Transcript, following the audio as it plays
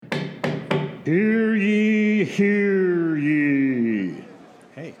Hear ye, hear ye.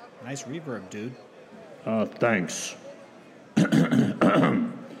 Hey, nice reverb, dude. Thanks.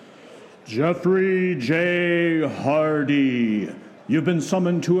 Jeffrey J. Hardy, you've been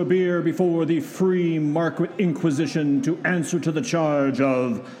summoned to appear before the Free Market Inquisition to answer to the charge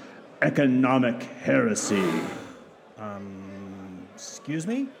of economic heresy. Excuse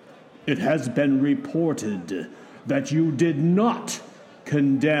me? It has been reported that you did not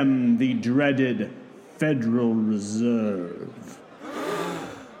condemn the dreaded Federal Reserve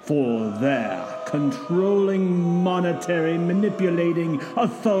for their controlling, monetary, manipulating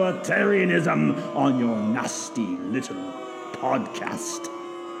authoritarianism on your nasty little podcast.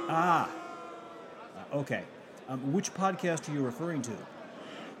 Okay. Which podcast are you referring to?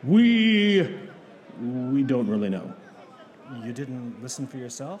 We don't really know. You didn't listen for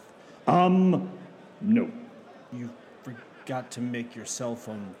yourself? No. You forgot to make your cell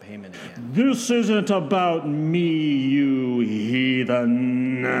phone payment again. This isn't about me, you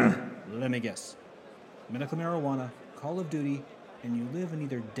heathen. Let me guess. Medical marijuana, Call of Duty, and you live in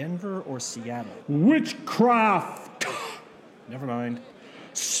either Denver or Seattle. Witchcraft! Never mind.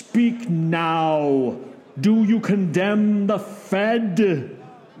 Speak now. Do you condemn the Fed?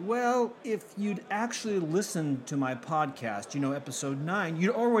 Well, if you'd actually listened to my podcast, episode 9,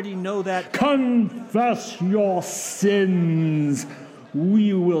 you'd already know that... Confess your sins.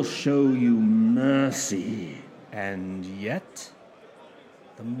 We will show you mercy. And yet,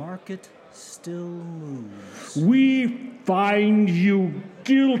 the market still moves. We find you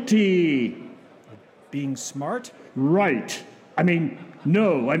guilty. Being smart? Right. I mean...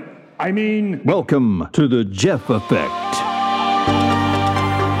 Welcome to the JeffEffect.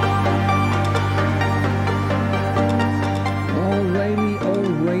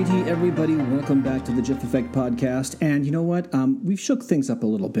 Alrighty, everybody. Welcome back to the JeffEffect podcast. And you know what? We've shook things up a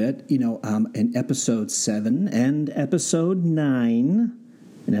little bit. In episode 7 and episode 9.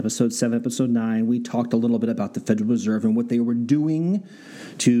 In episode 7, episode 9, we talked a little bit about the Federal Reserve and what they were doing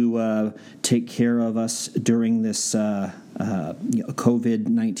to take care of us during this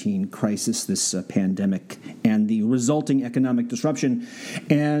COVID-19 crisis, this pandemic, and the resulting economic disruption.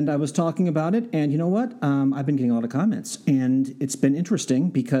 And I was talking about it, and you know what? I've been getting a lot of comments, and it's been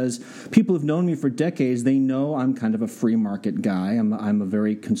interesting because people who've known me for decades, they know I'm kind of a free market guy. I'm a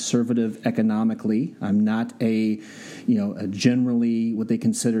very conservative economically. I'm not a generally what they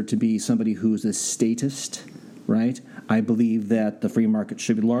consider to be somebody who's a statist, right? I believe that the free market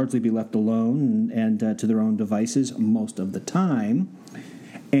should largely be left alone and to their own devices most of the time.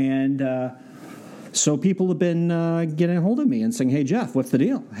 And so people have been getting a hold of me and saying, hey, Jeff, what's the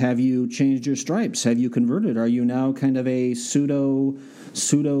deal? Have you changed your stripes? Have you converted? Are you now kind of a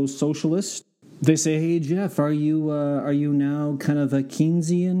pseudo-socialist? They say, hey, Jeff, are you now kind of a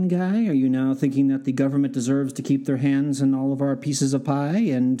Keynesian guy? Are you now thinking that the government deserves to keep their hands in all of our pieces of pie?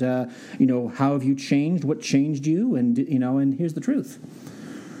 And, how have you changed? What changed you? And, and here's the truth.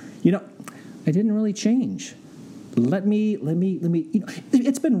 I didn't really change. Let me,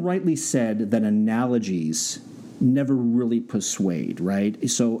 it's been rightly said that analogies never really persuade, right?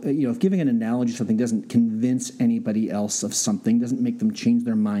 So, if giving an analogy to something doesn't convince anybody else of something, doesn't make them change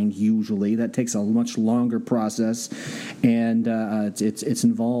their mind usually, that takes a much longer process, and it's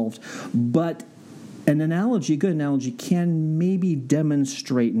involved. But a good analogy can maybe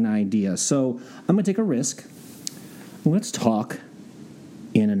demonstrate an idea. So I'm going to take a risk. Let's talk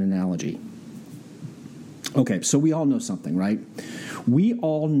in an analogy. Okay, so we all know something, right? We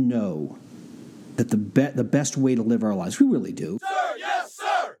all know that the best way to live our lives, we really do. Sir, yes,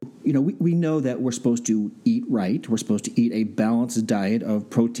 sir! We know that we're supposed to eat right. We're supposed to eat a balanced diet of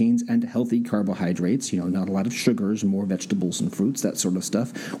proteins and healthy carbohydrates, not a lot of sugars, more vegetables and fruits, that sort of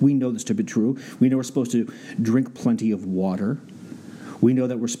stuff. We know this to be true. We know we're supposed to drink plenty of water. We know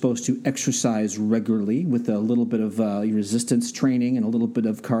that we're supposed to exercise regularly with a little bit of resistance training and a little bit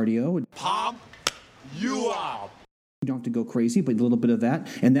of cardio. Pop, you are. You don't have to go crazy, but a little bit of that.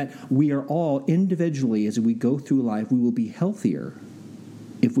 And that we are all individually, as we go through life, we will be healthier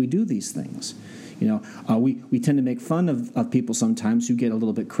if we do these things. We tend to make fun of people sometimes who get a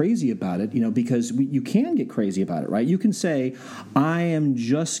little bit crazy about it, because you can get crazy about it, right? You can say, I am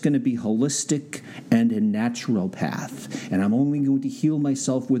just going to be holistic and a naturopath, and I'm only going to heal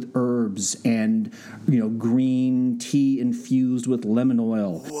myself with herbs and, green tea infused with lemon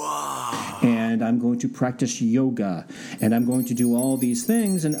oil. Wow. And I'm going to practice yoga, and I'm going to do all these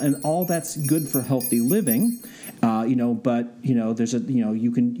things, and all that's good for healthy living. There's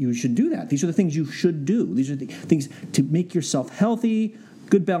you should do that. These are the things you should do. These are the things to make yourself healthy,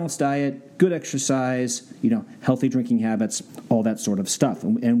 good balanced diet, good exercise, healthy drinking habits, all that sort of stuff.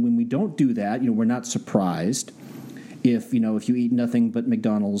 And when we don't do that, we're not surprised if you eat nothing but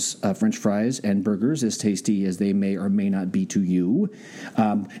McDonald's French fries and burgers, as tasty as they may or may not be to you.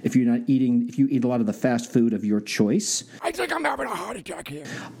 If you eat a lot of the fast food of your choice, I think I'm having a heart attack here.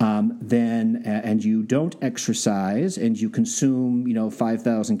 and you don't exercise and you consume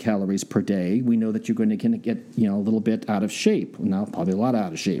 5,000 calories per day, we know that you're going to get a little bit out of shape. Now, probably a lot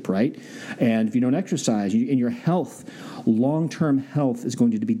out of shape, right? And if you don't exercise, and your health, long-term health, is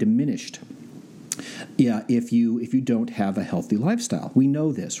going to be diminished. Yeah, if you don't have a healthy lifestyle. We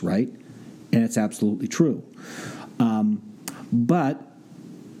know this, right? And it's absolutely true. But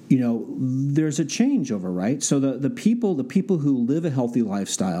there's a changeover, right? So the people who live a healthy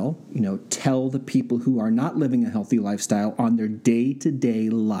lifestyle, tell the people who are not living a healthy lifestyle on their day-to-day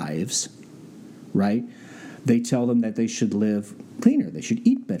lives, right? They tell them that they should live cleaner, they should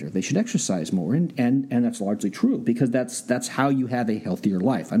eat better, they should exercise more, and that's largely true, because that's how you have a healthier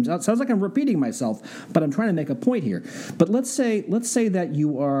life. It sounds like I'm repeating myself, but I'm trying to make a point here. But let's say that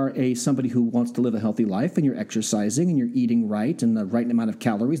you are somebody who wants to live a healthy life, and you're exercising, and you're eating right, and the right amount of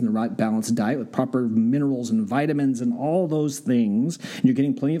calories, and the right balanced diet with proper minerals and vitamins and all those things, and you're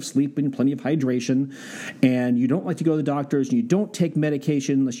getting plenty of sleep and plenty of hydration, and you don't like to go to the doctors, and you don't take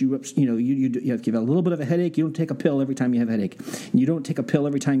medication unless you have a little bit of a headache. You don't take a pill every time you have a headache. You don't take a pill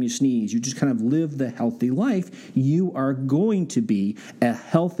every time you sneeze. You just kind of live the healthy life. You are going to be a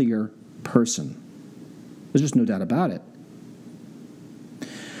healthier person. There's just no doubt about it.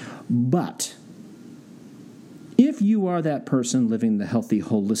 But if you are that person living the healthy,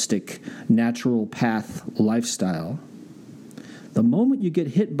 holistic, natural path lifestyle, the moment you get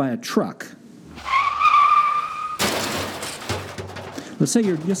hit by a truck, let's say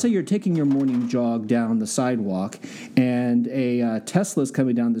you're taking your morning jog down the sidewalk, and a Tesla's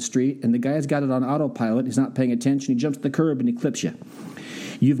coming down the street, and the guy's got it on autopilot. He's not paying attention. He jumps the curb and he clips you.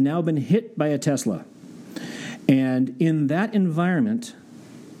 You've now been hit by a Tesla. And in that environment,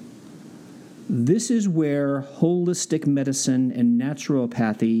 this is where holistic medicine and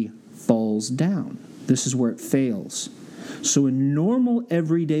naturopathy falls down. This is where it fails. So in normal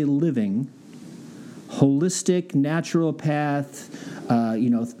everyday living, holistic, naturopath,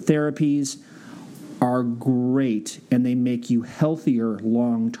 therapies are great, and they make you healthier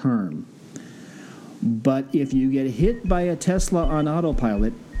long term. But if you get hit by a Tesla on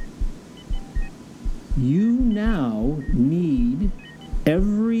autopilot, you now need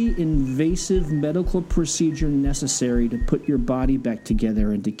every invasive medical procedure necessary to put your body back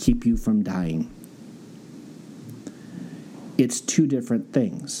together and to keep you from dying. It's two different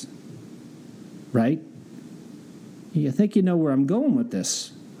things, right? You think you know where I'm going with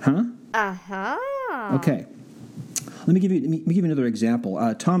this, huh? Uh-huh. Okay. Let me give you another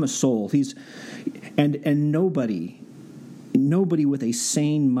example. Thomas Sowell, and nobody with a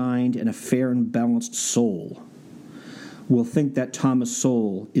sane mind and a fair and balanced soul will think that Thomas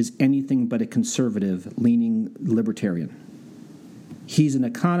Sowell is anything but a conservative, leaning libertarian. He's an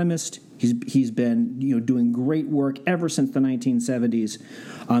economist. He's been doing great work ever since the 1970s.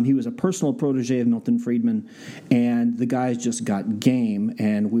 He was a personal protege of Milton Friedman, and the guy's just got game,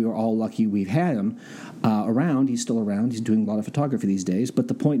 and we are all lucky we've had him around. He's still around. He's doing a lot of photography these days. But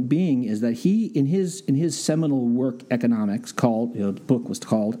the point being is that he, in his seminal work, Economics, the book was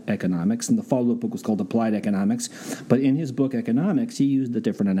called Economics, and the follow-up book was called Applied Economics. But in his book, Economics, he used a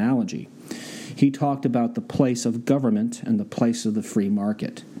different analogy. He talked about the place of government and the place of the free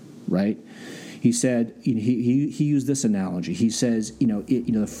market. Right? He said, he used this analogy. He says,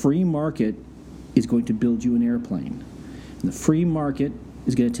 the free market is going to build you an airplane. And the free market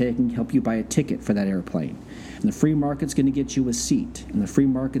is going to take and help you buy a ticket for that airplane. And the free market's going to get you a seat. And the free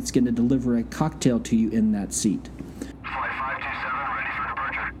market's going to deliver a cocktail to you in that seat. Flight 527, ready for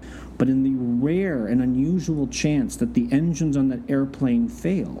departure. But in the rare and unusual chance that the engines on that airplane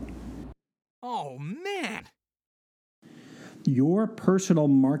fail, Oh, man. your personal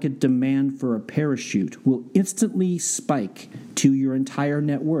market demand for a parachute will instantly spike to your entire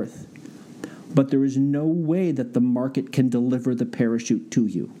net worth. But there is no way that the market can deliver the parachute to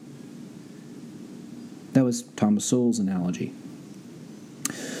you. That was Thomas Sowell's analogy.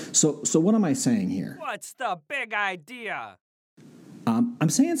 So what am I saying here? What's the big idea? I'm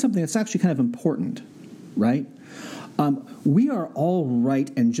saying something that's actually kind of important, right? We are all right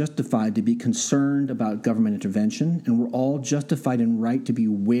and justified to be concerned about government intervention, and we're all justified and right to be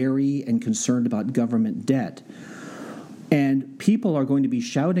wary and concerned about government debt. And people are going to be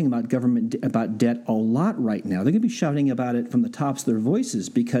shouting about debt a lot right now. They're going to be shouting about it from the tops of their voices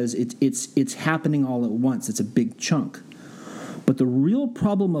because it's happening all at once. It's a big chunk. But the real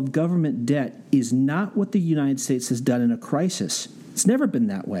problem of government debt is not what the United States has done in a crisis. It's never been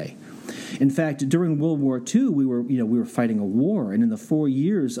that way. In fact, during World War II, we were fighting a war, and in the 4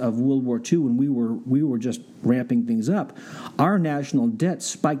 years of World War II, when we were just ramping things up, our national debt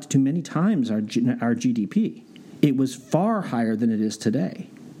spiked to many times our GDP. It was far higher than it is today.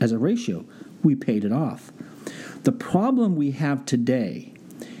 As a ratio, we paid it off. The problem we have today,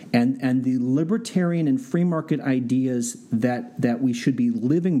 and the libertarian and free market ideas that we should be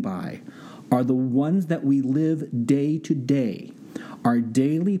living by, are the ones that we live day to day. Our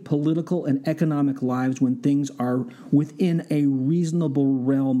daily political and economic lives when things are within a reasonable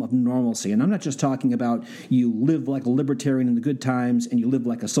realm of normalcy. And I'm not just talking about you live like a libertarian in the good times and you live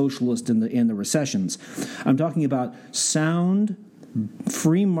like a socialist in the recessions. I'm talking about sound,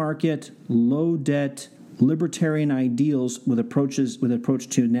 free market, low debt, libertarian ideals with approach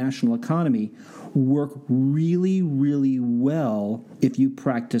to national economy work really, really well if you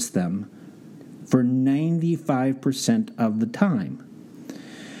practice them for 95% of the time.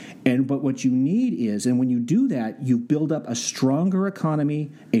 But what you need is, and when you do that, you build up a stronger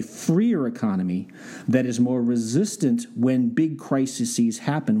economy, a freer economy that is more resistant when big crises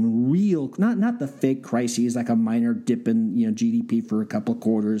happen. When real, not the fake crises like a minor dip in GDP for a couple of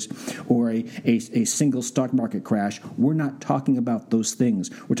quarters or a single stock market crash. We're not talking about those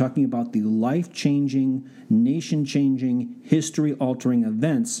things. We're talking about the life-changing, nation-changing, history-altering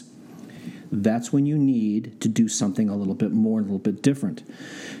events. That's when you need to do something a little bit more, a little bit different.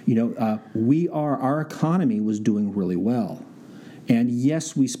 Our economy was doing really well. And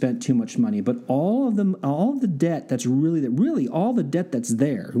yes, we spent too much money, but all of the debt that's really all the debt that's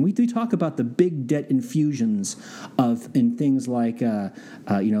there. And we talk about the big debt infusions in things like the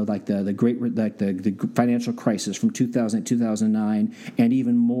financial crisis from 2008, 2009, and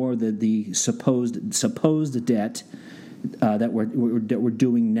even more the supposed debt that we're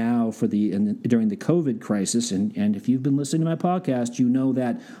doing now during the COVID crisis, and if you've been listening to my podcast, you know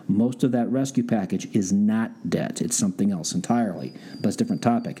that most of that rescue package is not debt; it's something else entirely. But it's a different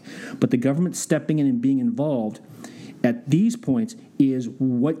topic. But the government stepping in and being involved at these points is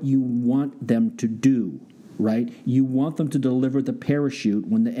what you want them to do. Right? You want them to deliver the parachute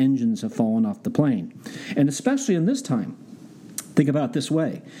when the engines have fallen off the plane, and especially in this time. Think about it this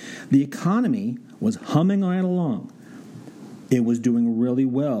way: the economy was humming right along. It was doing really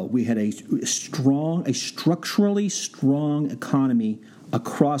well. We had a structurally strong economy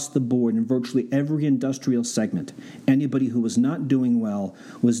across the board in virtually every industrial segment. Anybody who was not doing well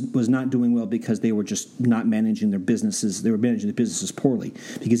was not doing well because they were just not managing their businesses. They were managing the businesses poorly.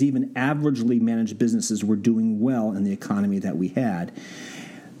 Because even averagely managed businesses were doing well in the economy that we had.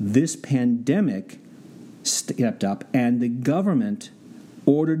 This pandemic stepped up, and the government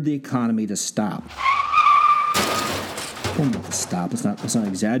ordered the economy to stop. Not to stop. Let's not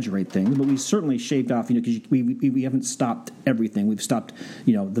exaggerate things, but we certainly shaved off. Because we haven't stopped everything. We've stopped.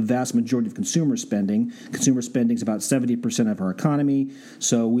 The vast majority of consumer spending. Consumer spending is about 70% of our economy.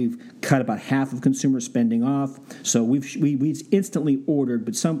 So we've cut about half of consumer spending off. So we instantly ordered.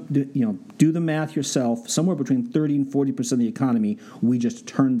 But do the math yourself. Somewhere between 30 and 40% of the economy, we just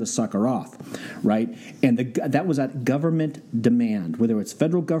turned the sucker off, right? And that was at government demand, whether it's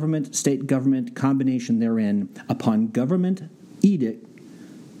federal government, state government, combination therein. Upon government edict,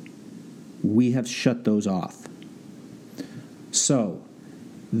 we have shut those off. So,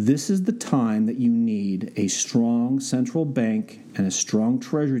 this is the time that you need a strong central bank and a strong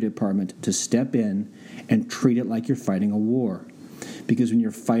Treasury Department to step in and treat it like you're fighting a war. Because when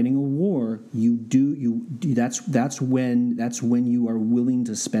you're fighting a war, that's when you are willing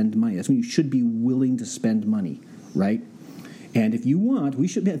to spend money. That's when you should be willing to spend money, right? And if you want, we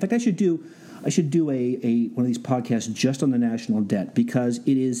should. In fact, I should do a one of these podcasts just on the national debt, because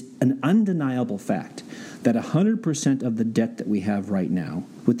it is an undeniable fact that 100% of the debt that we have right now,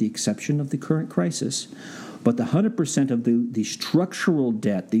 with the exception of the current crisis, but the 100% of the structural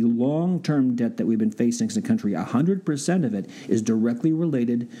debt, the long-term debt that we've been facing as a country, 100% of it is directly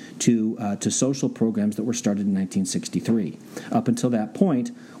related to social programs that were started in 1963. Up until that point,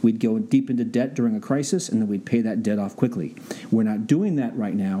 we'd go deep into debt during a crisis, and then we'd pay that debt off quickly. We're not doing that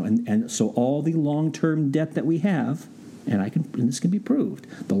right now, and so all the long-term debt that we have, and this can be proved,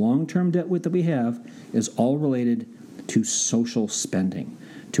 the long-term debt that we have is all related to social spending,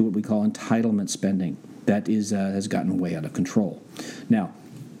 to what we call entitlement spending. That has gotten way out of control. Now,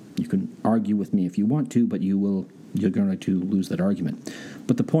 you can argue with me if you want to, but you're going to lose that argument.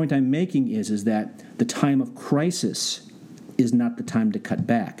 But the point I'm making is that the time of crisis is not the time to cut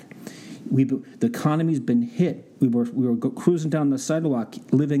back. The economy's been hit. We were cruising down the sidewalk,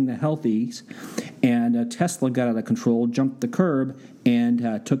 living the healthies, and Tesla got out of control, jumped the curb,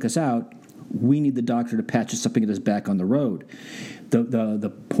 and took us out. We need the doctor to patch us up and get us back on the road.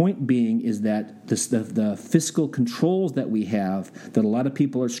 The point being is that the fiscal controls that we have, that a lot of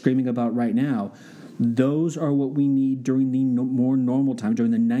people are screaming about right now, those are what we need during the more normal time,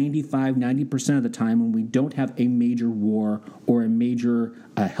 during the 90% of the time when we don't have a major war or a major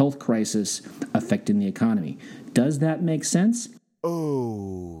health crisis affecting the economy. Does that make sense?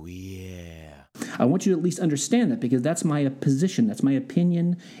 Oh, yeah. I want you to at least understand that, because that's my position, that's my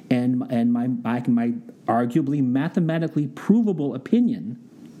opinion, and my arguably mathematically provable opinion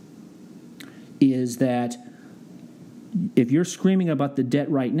is that if you're screaming about the debt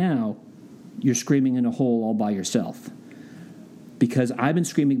right now, you're screaming in a hole all by yourself. Because I've been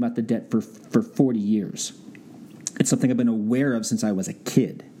screaming about the debt for 40 years. It's something I've been aware of since I was a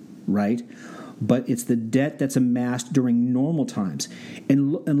kid, right? But it's the debt that's amassed during normal times.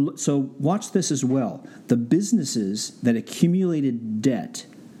 And so watch this as well. The businesses that accumulated debt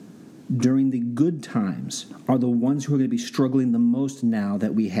during the good times are the ones who are going to be struggling the most now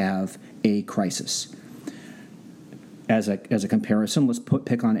that we have a crisis. As a comparison, let's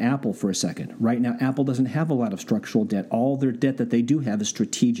pick on Apple for a second. Right now, Apple doesn't have a lot of structural debt. All their debt that they do have is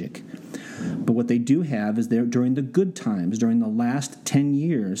strategic. But what they do have is during the good times, during the last 10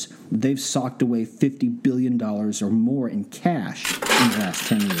 years, they've socked away $50 billion or more in cash in the last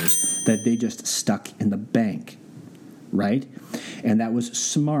 10 years that they just stuck in the bank, right? And that was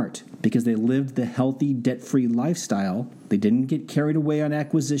smart because they lived the healthy, debt-free lifestyle. They didn't get carried away on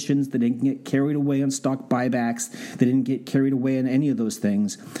acquisitions. They didn't get carried away on stock buybacks. They didn't get carried away on any of those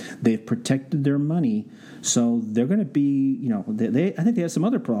things. They've protected their money. So they're going to be, I think they have some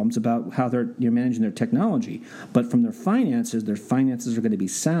other problems about how they're managing their technology. But from their finances are going to be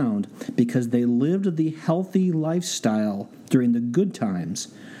sound because they lived the healthy lifestyle during the good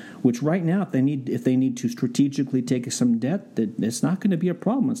times, which right now, if they need to strategically take some debt, it's not going to be a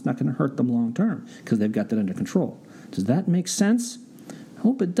problem. It's not going to hurt them long term because they've got that under control. Does that make sense? I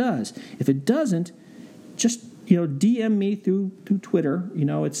hope it does. If it doesn't, just DM me through Twitter.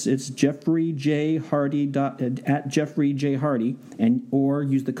 It's Jeffrey J. Hardy at Jeffrey J. Hardy, or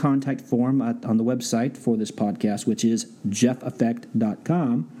use the contact form on the website for this podcast, which is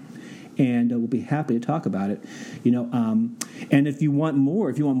JeffEffect.com. And we'll be happy to talk about it. And if you want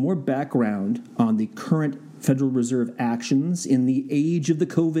more background on the current Federal Reserve actions in the age of the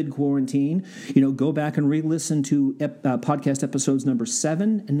COVID quarantine, go back and re-listen to podcast episodes number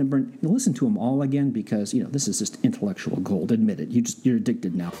 7 and listen to them all again because this is just intellectual gold. Admit it. You're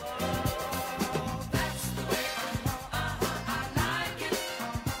addicted now.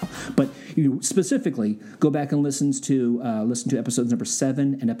 But specifically, go back and listen to episodes number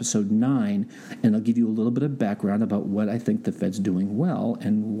 7 and episode 9, and I'll give you a little bit of background about what I think the Fed's doing well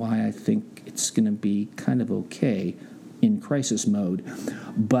and why I think it's going to be kind of okay in crisis mode.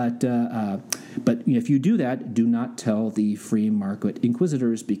 But if you do that, do not tell the free market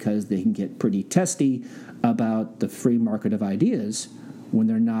inquisitors because they can get pretty testy about the free market of ideas when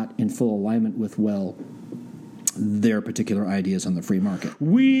they're not in full alignment with, their particular ideas on the free market.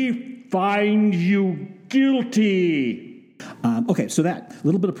 We find you guilty. Okay, so that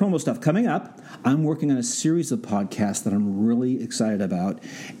little bit of promo stuff coming up. I'm working on a series of podcasts that I'm really excited about,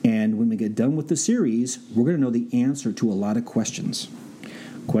 and when we get done with the series, we're going to know the answer to a lot of questions.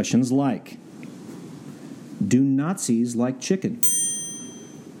 Questions like, do Nazis like chicken?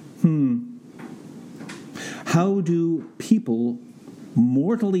 How do people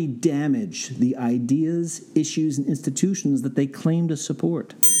mortally damage the ideas, issues, and institutions that they claim to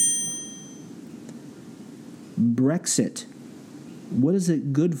support? Brexit. What is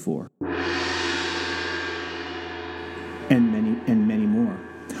it good for? And many more.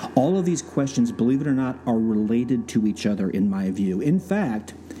 All of these questions, believe it or not, are related to each other in my view. In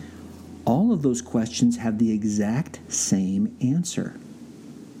fact, all of those questions have the exact same answer.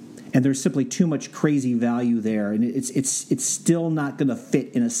 And there's simply too much crazy value there, and it's still not going to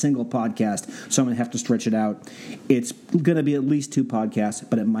fit in a single podcast, so I'm going to have to stretch it out. It's going to be at least 2 podcasts,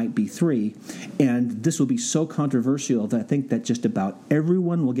 but it might be 3. And this will be so controversial that I think that just about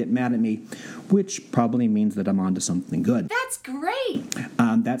everyone will get mad at me, which probably means that I'm onto something good. That's great!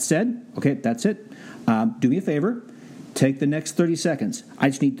 That said, okay, that's it. Do me a favor. Take the next 30 seconds.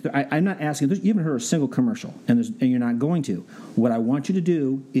 I'm not asking. You haven't heard a single commercial, and you're not going to. What I want you to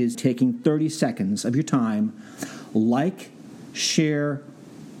do is taking 30 seconds of your time, like, share,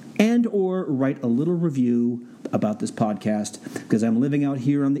 and or write a little review about this podcast, because I'm living out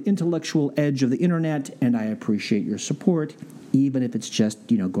here on the intellectual edge of the internet, and I appreciate your support. even if it's just,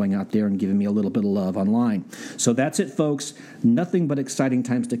 going out there and giving me a little bit of love online. So that's it, folks. Nothing but exciting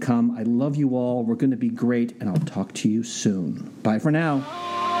times to come. I love you all. We're going to be great, and I'll talk to you soon. Bye for now.